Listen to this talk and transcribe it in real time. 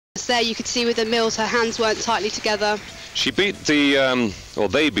jumps there, you could see with the mills her hands weren't tightly together. She beat the, or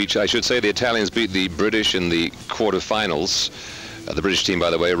they beat, I should say, the Italians beat the British in the quarterfinals. The British team, by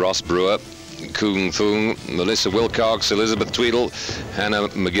the way, Ross Brewer, Kung Thung, Melissa Wilcox, Elizabeth Tweedle, Hannah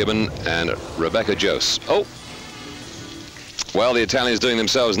McGibbon, and Rebecca Jose. Oh, well, the Italians doing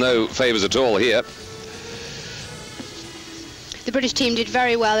themselves no favours at all here. The British team did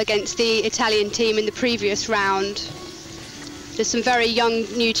very well against the Italian team in the previous round. There's some very young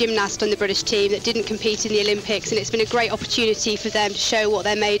new gymnasts on the British team that didn't compete in the Olympics, and it's been a great opportunity for them to show what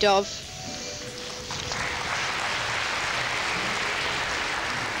they're made of.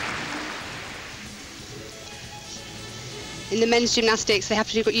 In the men's gymnastics, they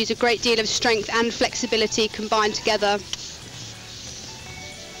have to use a great deal of strength and flexibility combined together.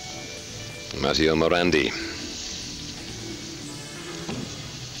 Matteo Morandi.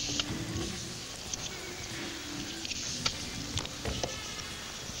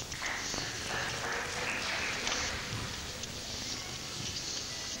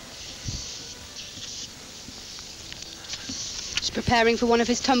 Just preparing for one of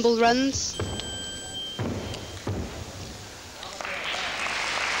his tumble runs.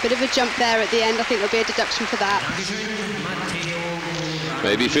 Bit of a jump there at the end. I think there'll be a deduction for that.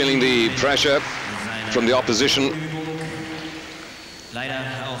 Maybe feeling the pressure from the opposition.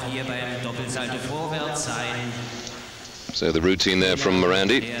 So the routine there from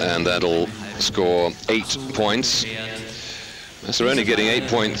Morandi, and that'll score 8 points. So they're only getting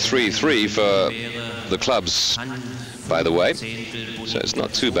 8.33 for the clubs, by the way. So it's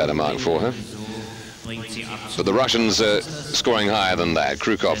not too bad a mark for her. But the Russians are scoring higher than that.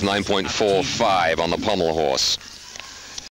 Krukov 9.45 on the pommel horse.